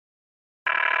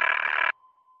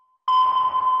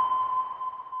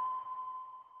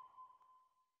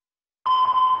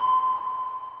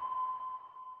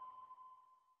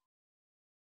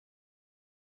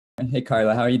Hey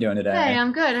Carla, how are you doing Hey, today?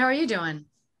 I'm good. How are you doing?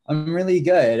 I'm really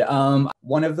good.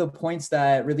 One of the points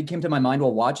that really came to my mind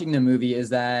while watching the movie is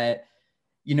that,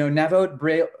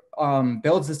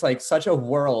 builds this like such a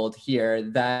world here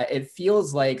that it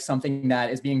feels like something that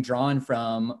is being drawn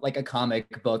from like a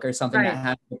comic book or something that Right.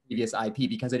 has the previous IP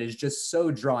because it is just so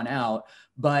drawn out.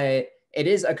 But it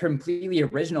is a completely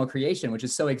original creation, which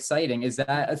is so exciting. Is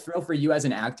that a thrill for you as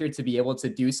an actor to be able to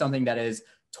do something that is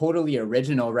totally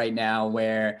original right now,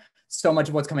 where so much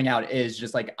of what's coming out is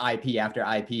just like IP after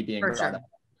IP being For brought sure. up?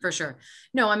 For sure.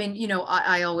 No, I mean,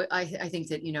 I always I think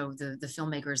that, the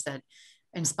filmmakers that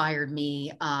inspired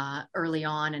me early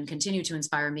on and continue to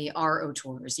inspire me are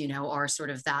auteurs, are sort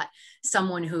of that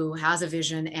someone who has a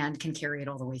vision and can carry it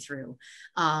all the way through.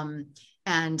 Um,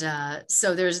 and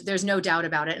so there's no doubt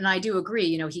about it. And I do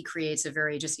agree, he creates a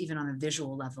very, just even on a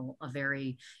visual level, a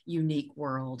very unique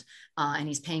world. And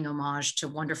he's paying homage to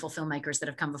wonderful filmmakers that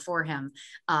have come before him.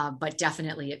 But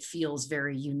definitely it feels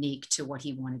very unique to what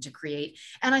he wanted to create.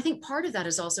 And I think part of that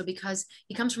is also because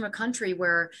he comes from a country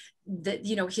where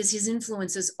his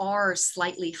influences are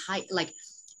slightly high, like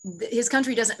his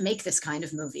country doesn't make this kind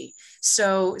of movie.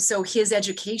 So his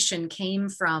education came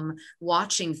from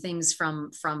watching things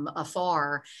from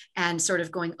afar and sort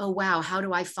of going, oh wow, how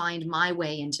do I find my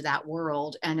way into that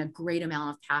world? And a great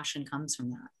amount of passion comes from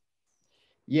that.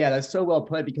 Yeah, that's so well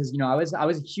put because I was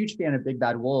a huge fan of Big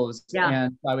Bad Wolves, Yeah.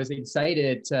 and I was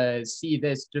excited to see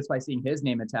this just by seeing his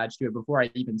name attached to it before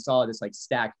I even saw this like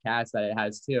stacked cast that it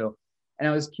has too. And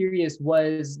I was curious,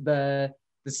 was the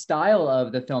style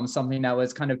of the film something that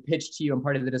was kind of pitched to you and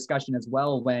part of the discussion as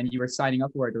well when you were signing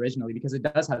up for it originally, because it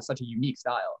does have such a unique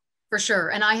style. For sure.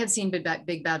 And I had seen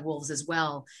Big Bad Wolves as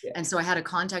well. Yeah. And so I had a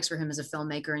context for him as a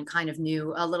filmmaker and kind of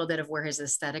knew a little bit of where his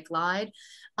aesthetic lied.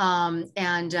 Um,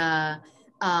 and, uh,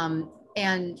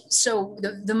 and so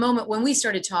the moment when we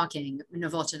started talking,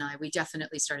 Navot and I, we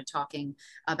definitely started talking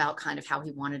about kind of how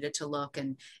he wanted it to look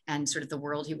and sort of the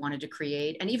world he wanted to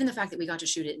create. And even the fact that we got to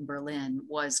shoot it in Berlin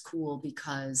was cool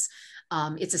because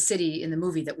it's a city in the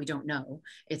movie that we don't know.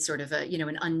 It's sort of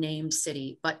an unnamed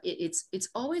city, but it's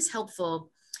always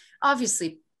helpful.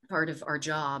 Obviously, part of our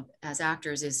job as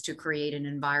actors is to create an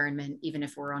environment, even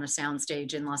if we're on a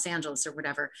soundstage in Los Angeles or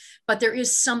whatever. But there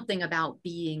is something about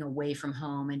being away from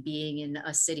home and being in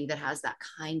a city that has that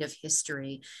kind of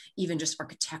history, even just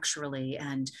architecturally.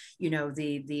 And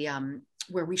the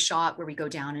where we shot, where we go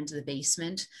down into the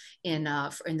basement in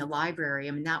the library.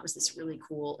 I mean, that was this really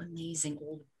cool, amazing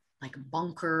old like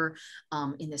bunker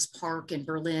in this park in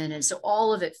Berlin, and so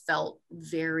all of it felt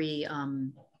very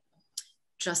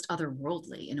just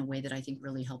otherworldly in a way that I think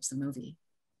really helps the movie.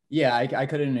 Yeah, I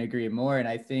couldn't agree more. And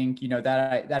I think,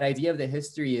 that idea of the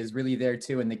history is really there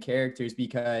too in the characters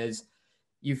because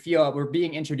you feel we're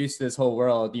being introduced to this whole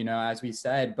world, as we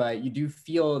said, but you do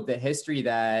feel the history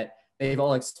that they've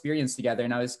all experienced together.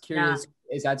 And I was Yeah, curious,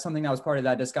 is that something that was part of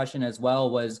that discussion as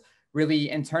well? Was really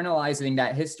internalizing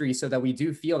that history so that we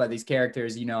do feel that these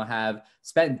characters, have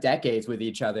spent decades with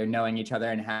each other, knowing each other,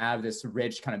 and have this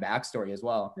rich kind of backstory as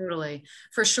well. totally.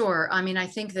 For sure. I mean, I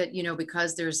think that,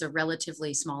 because there's a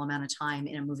relatively small amount of time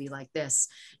in a movie like this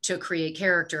to create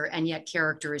character, and yet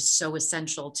character is so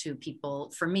essential to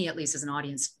people, for me, at least as an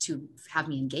audience, to have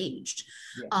me engaged.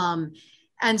 Yeah. Um,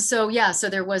 and so, yeah, so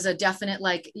there was a definite,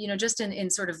 like, just in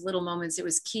sort of little moments, it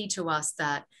was key to us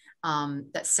that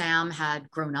Sam had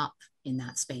grown up in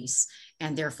that space.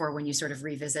 And therefore, when you sort of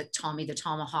revisit Tommy the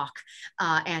Tomahawk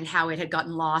and how it had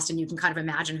gotten lost, and you can kind of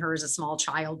imagine her as a small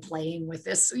child playing with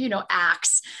this,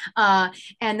 axe, uh,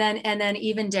 and then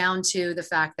even down to the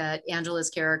fact that Angela's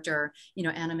character,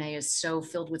 Anime, is so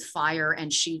filled with fire,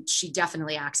 and she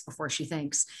definitely acts before she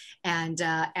thinks, and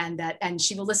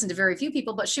she will listen to very few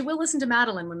people, but she will listen to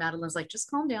Madeline when Madeline's like, just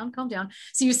calm down, calm down.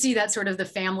 So you see that sort of the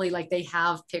family, like they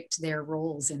have picked their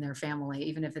roles in their family,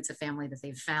 even if it's a family that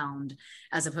they've found,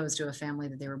 as opposed to a family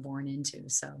that they were born into.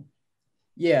 So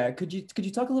Yeah, could you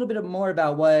talk a little bit more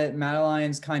about what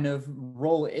Madeline's kind of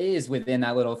role is within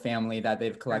that little family that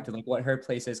they've collected, like what her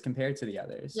place is compared to the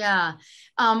others? yeah,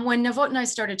 when Navot and I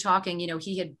started talking,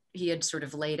 he had sort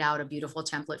of laid out a beautiful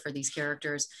template for these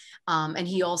characters, and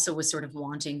he also was sort of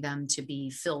wanting them to be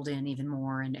filled in even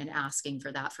more and asking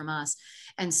for that from us.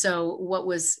 And so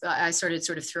I started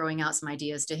sort of throwing out some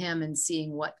ideas to him and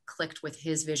seeing what clicked with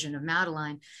his vision of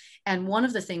Madeline. And one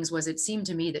of the things was, it seemed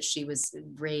to me that she was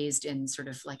raised in sort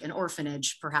of like an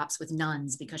orphanage, perhaps with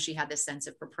nuns, because she had this sense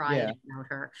of Yeah. propriety about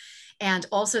her, and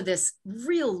also this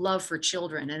real love for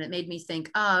children. And it made me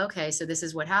think, oh, okay, so this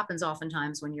is what happens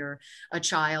oftentimes when you're a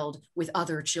child child with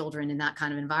other children in that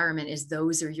kind of environment is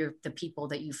those are the people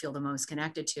that you feel the most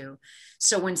connected to.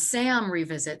 So when Sam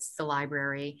revisits the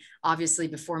library, obviously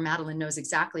before Madeline knows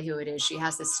exactly who it is, she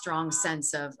has this strong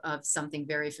sense of something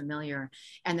very familiar.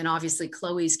 And then obviously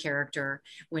Chloe's character,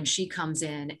 when she comes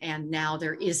in and now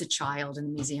there is a child in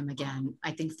the museum again,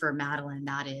 I think for Madeline,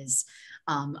 that is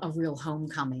a real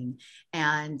homecoming.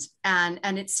 And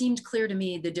it seemed clear to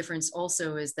me, the difference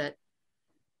also is that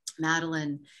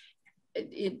Madeline,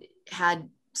 it had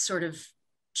sort of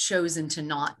chosen to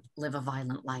not live a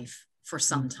violent life for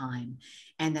some time,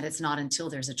 and that it's not until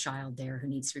there's a child there who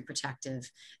needs to be protective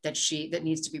that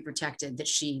needs to be protected, that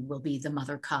she will be the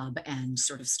mother cub and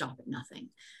sort of stop at nothing.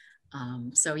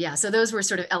 So yeah, so those were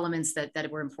sort of elements that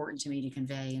were important to me to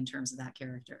convey in terms of that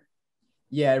character.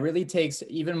 Yeah, it really takes,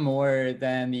 even more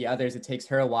than the others, it takes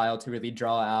her a while to really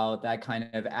draw out that kind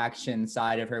of action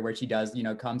side of her where she does,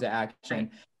 come to action.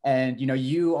 Right. And,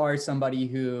 you are somebody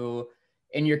who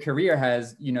in your career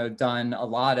has, done a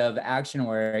lot of action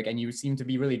work, and you seem to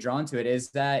be really drawn to it. Is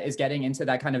getting into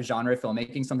that kind of genre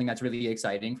filmmaking something that's really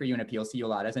exciting for you and appeals to you a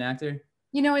lot as an actor?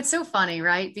 It's so funny,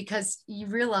 right? Because you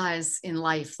realize in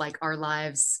life, like our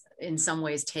lives in some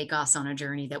ways take us on a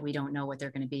journey that we don't know what they're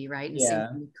going to be, right? And yeah.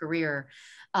 Same career.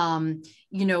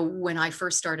 When I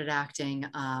first started acting,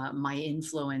 my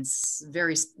influence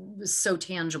was so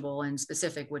tangible and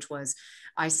specific, which was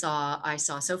I saw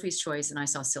Sophie's Choice and I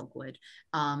saw Silkwood.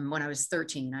 When I was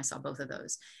 13, I saw both of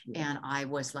those. Yeah. And I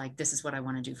was like, this is what I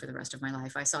want to do for the rest of my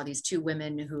life. I saw these two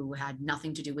women who had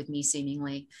nothing to do with me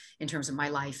seemingly in terms of my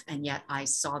life. And yet I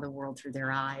saw the world through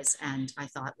their eyes. And I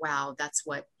thought, wow, that's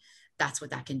what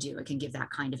that can do. It can give that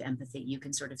kind of empathy. You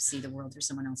can sort of see the world through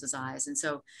someone else's eyes. And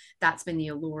so that's been the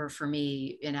allure for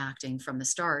me in acting from the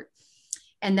start.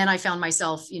 And then I found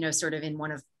myself, sort of in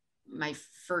one of my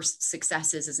first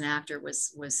successes as an actor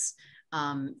was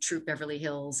Troop Beverly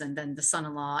Hills, and then The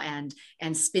Son-in-Law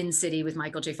and Spin City with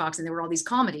Michael J. Fox. And there were all these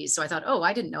comedies. So I thought, oh,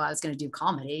 I didn't know I was going to do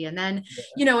comedy. And then,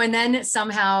 and then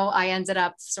somehow I ended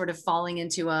up sort of falling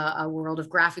into a world of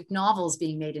graphic novels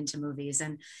being made into movies.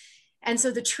 And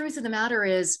so the truth of the matter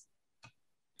is,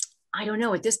 I don't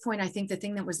know, at this point, I think the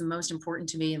thing that was the most important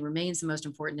to me and remains the most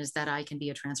important is that I can be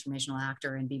a transformational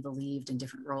actor and be believed in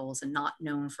different roles and not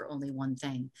known for only one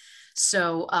thing.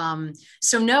 So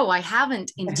no, I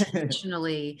haven't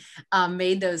intentionally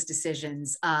made those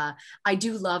decisions. I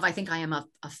think I am a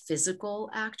physical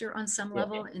actor on some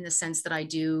level, in the sense that I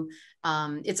do.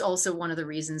 It's also one of the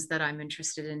reasons that I'm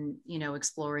interested in,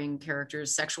 exploring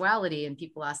characters' sexuality, and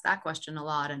people ask that question a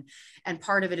lot. And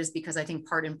part of it is because I think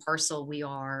part and parcel we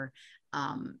are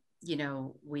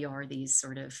these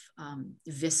sort of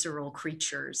visceral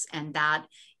creatures, and that,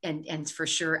 and for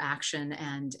sure action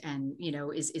and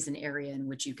is an area in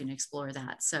which you can explore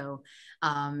that. So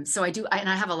I do, and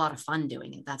I have a lot of fun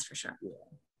doing it, that's for sure.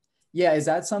 Yeah, is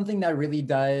that something that really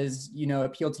does,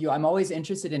 appeal to you? I'm always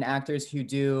interested in actors who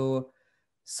do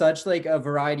such like a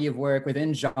variety of work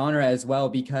within genre as well,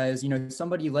 because,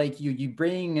 somebody like you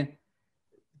bring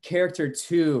character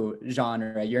to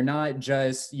genre. You're not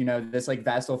just, this like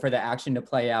vessel for the action to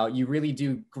play out. You really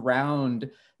do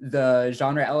ground the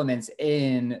genre elements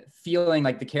in feeling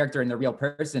like the character and the real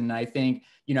person. And I think,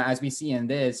 as we see in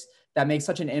this, that makes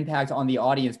such an impact on the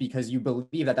audience because you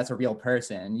believe that that's a real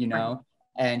person, Right.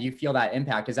 And you feel that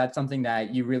impact. Is that something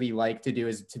that you really like to do,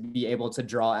 is to be able to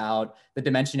draw out the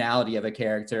dimensionality of a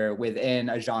character within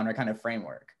a genre kind of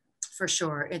framework? For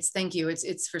sure. Thank you.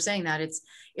 It's for saying that. It's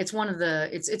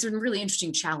a really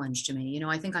interesting challenge to me.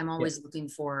 I think I'm always looking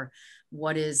for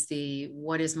what is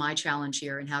my challenge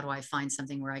here, and how do I find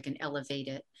something where I can elevate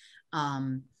it.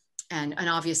 And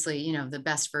obviously, the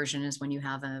best version is when you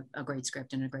have a great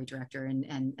script and a great director,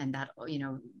 and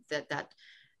that, that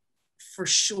for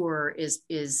sure is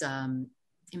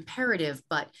imperative,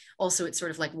 but also it's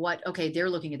sort of like, they're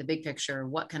looking at the big picture.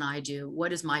 What can I do?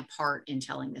 What is my part in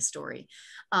telling this story?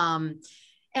 And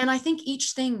I think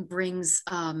each thing brings,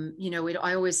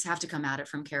 I always have to come at it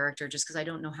from character, just because I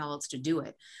don't know how else to do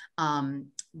it.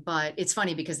 But it's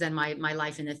funny because then my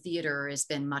life in the theater has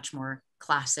been much more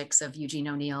classics of Eugene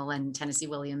O'Neill and Tennessee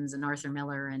Williams and Arthur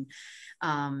Miller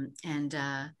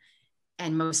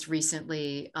and most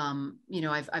recently,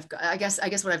 I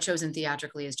guess what I've chosen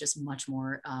theatrically is just much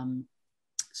more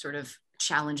sort of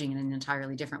challenging in an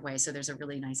entirely different way. So there's a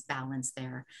really nice balance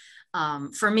there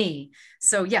for me.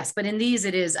 So yes, but in these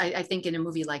it is, I think in a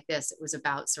movie like this, it was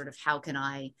about sort of how can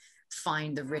I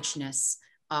find the richness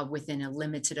within a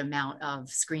limited amount of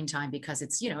screen time, because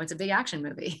it's a big action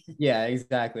movie. Yeah,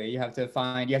 exactly. You have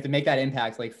to make that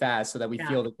impact like fast so that we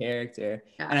feel the character.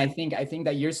 Yeah. And I think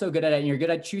that you're so good at it, and you're good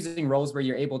at choosing roles where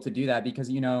you're able to do that, because,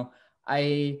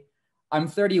 I'm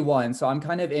 31, so I'm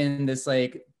kind of in this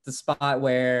like the spot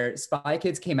where Spy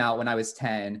Kids came out when I was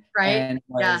 10 Right. and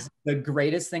Yeah. was the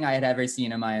greatest thing I had ever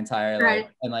seen in my entire life. Right.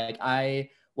 And like I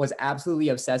was absolutely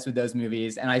obsessed with those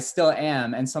movies and I still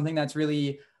am. And something that's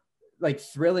really like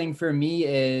thrilling for me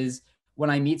is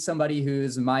when I meet somebody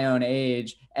who's my own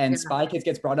age and Yeah. Spy Kids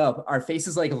gets brought up, our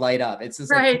faces like light up. It's this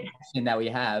like Right. connection that we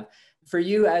have. For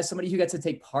you as somebody who gets to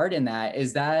take part in that,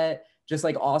 is that just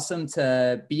like awesome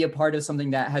to be a part of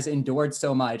something that has endured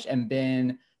so much and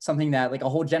been something that like a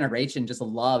whole generation just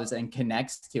loves and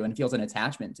connects to and feels an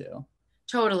attachment to?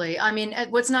 Totally. I mean,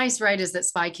 what's nice, right, is that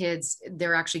Spy Kids,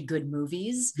 they're actually good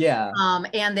movies. Yeah.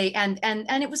 And they and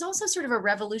it was also sort of a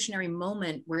revolutionary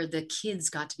moment where the kids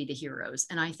got to be the heroes.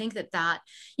 And I think that,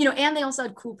 you know, and they also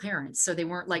had cool parents. So they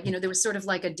weren't like, you know, there was sort of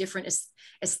like a different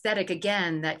aesthetic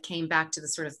again that came back to the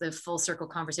sort of the full circle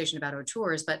conversation about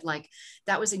auteurs, but like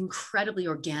that was incredibly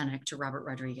organic to Robert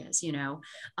Rodriguez, you know.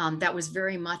 That was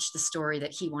very much the story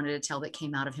that he wanted to tell that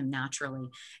came out of him naturally.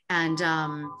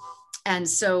 And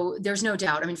so there's no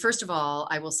doubt. I mean, first of all,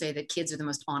 I will say that kids are the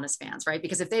most honest fans, right?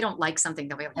 Because if they don't like something,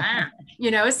 they'll be like,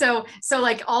 you know, so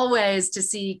like always to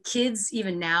see kids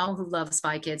even now who love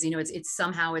Spy Kids, you know, it's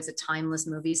somehow it's a timeless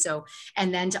movie. So,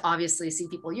 and then to obviously see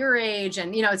people your age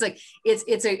and, you know, it's like,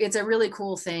 it's a really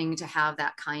cool thing to have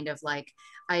that kind of like,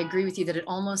 I agree with you that it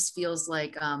almost feels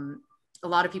like a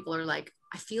lot of people are like,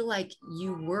 I feel like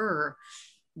you were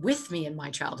with me in my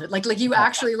childhood, like you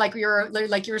actually like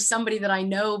you're somebody that I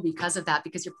know because of that,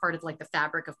 because you're part of like the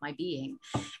fabric of my being,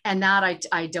 and that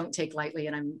I don't take lightly,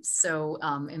 and I'm so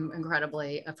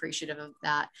incredibly appreciative of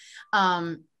that.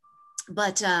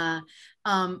 But yeah,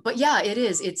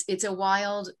 it's a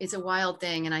wild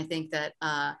thing, and I think that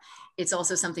it's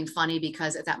also something funny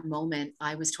because at that moment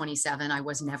I was 27. I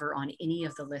was never on any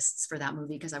of the lists for that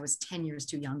movie because I was 10 years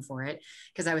too young for it,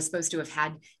 because I was supposed to have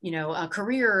had, you know, a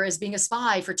career as being a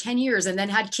spy for 10 years and then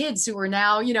had kids who were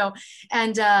now, you know,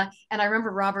 and I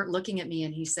remember Robert looking at me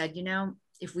and he said, you know,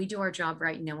 if we do our job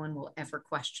right, no one will ever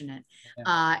question it.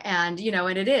 And you know,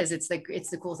 and it's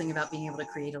the cool thing about being able to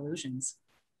create illusions.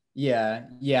 Yeah,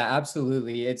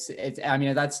 absolutely. I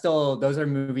mean, that's still, those are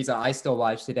movies that I still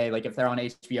watch today. Like if they're on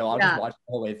HBO, I'll just watch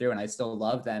the whole way through and I still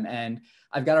love them. And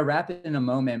I've got to wrap it in a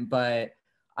moment, but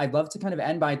I'd love to kind of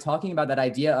end by talking about that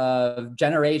idea of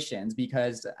generations,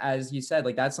 because as you said,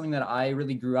 like that's something that I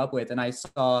really grew up with. And I've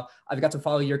got to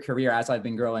follow your career as I've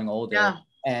been growing older.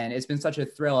 And it's been such a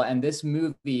thrill. And this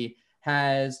movie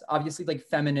has obviously like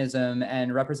feminism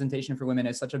and representation for women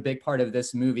is such a big part of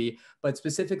this movie, but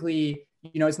specifically,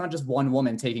 you know, it's not just one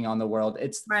woman taking on the world,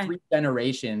 it's 3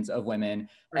 generations of women.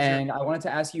 And I wanted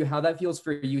to ask you how that feels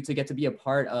for you to get to be a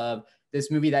part of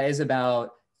this movie that is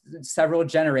about several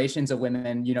generations of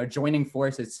women, you know, joining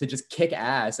forces to just kick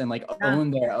ass and like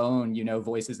own their own, you know,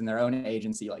 voices and their own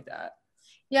agency like that.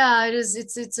 Yeah, it is.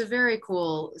 It's a very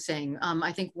cool thing.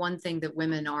 I think one thing that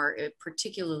women are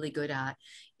particularly good at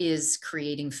is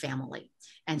creating family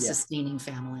and sustaining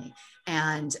family,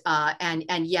 and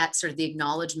yet sort of the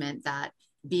acknowledgement that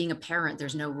being a parent,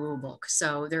 there's no rule book,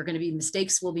 so there are going to be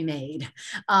mistakes will be made,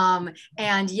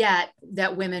 and yet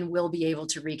that women will be able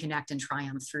to reconnect and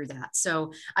triumph through that.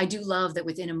 So I do love that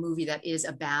within a movie that is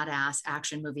a badass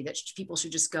action movie that people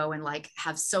should just go and like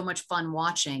have so much fun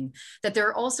watching, that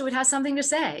there also, it has something to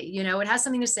say, you know, it has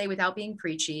something to say without being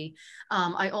preachy.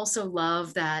 I also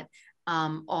love that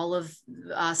all of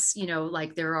us, you know,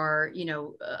 like there are, you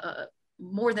know,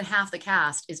 more than half the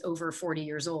cast is over 40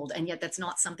 years old, and yet that's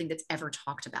not something that's ever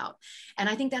talked about. And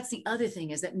I think that's the other thing,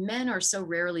 is that men are so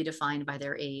rarely defined by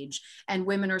their age and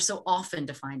women are so often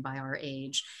defined by our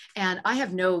age. And I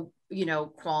have no, you know,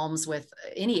 qualms with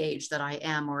any age that I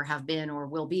am or have been or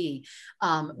will be,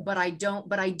 but I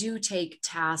do take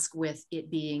task with it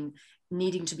being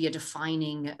needing to be a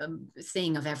defining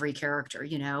thing of every character,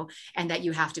 you know, and that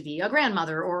you have to be a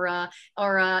grandmother or a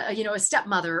you know, a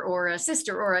stepmother or a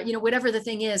sister or a, you know, whatever the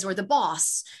thing is, or the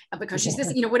boss because she's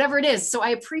this, you know, whatever it is. So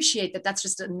I appreciate that that's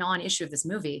just a non-issue of this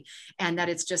movie, and that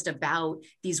it's just about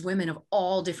these women of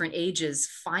all different ages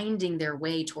finding their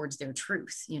way towards their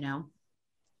truth, you know.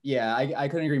 Yeah, I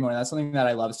couldn't agree more. That's something that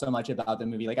I love so much about the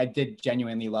movie. Like I did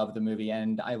genuinely love the movie,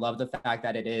 and I love the fact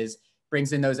that it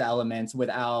brings in those elements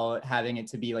without having it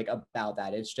to be like about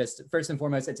that. It's just, first and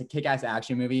foremost, it's a kick-ass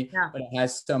action movie, but it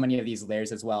has so many of these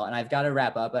layers as well. And I've got to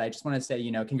wrap up, but I just want to say,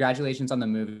 you know, congratulations on the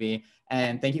movie.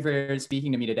 And thank you for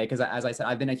speaking to me today. Because as I said,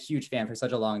 I've been a huge fan for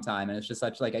such a long time, and it's just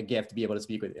such like a gift to be able to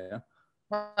speak with you.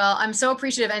 Well, I'm so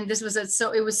appreciative. And this was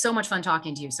it was so much fun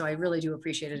talking to you. So I really do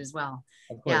appreciate it as well.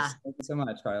 Of course. Thank you so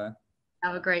much, Carla.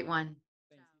 Have a great one.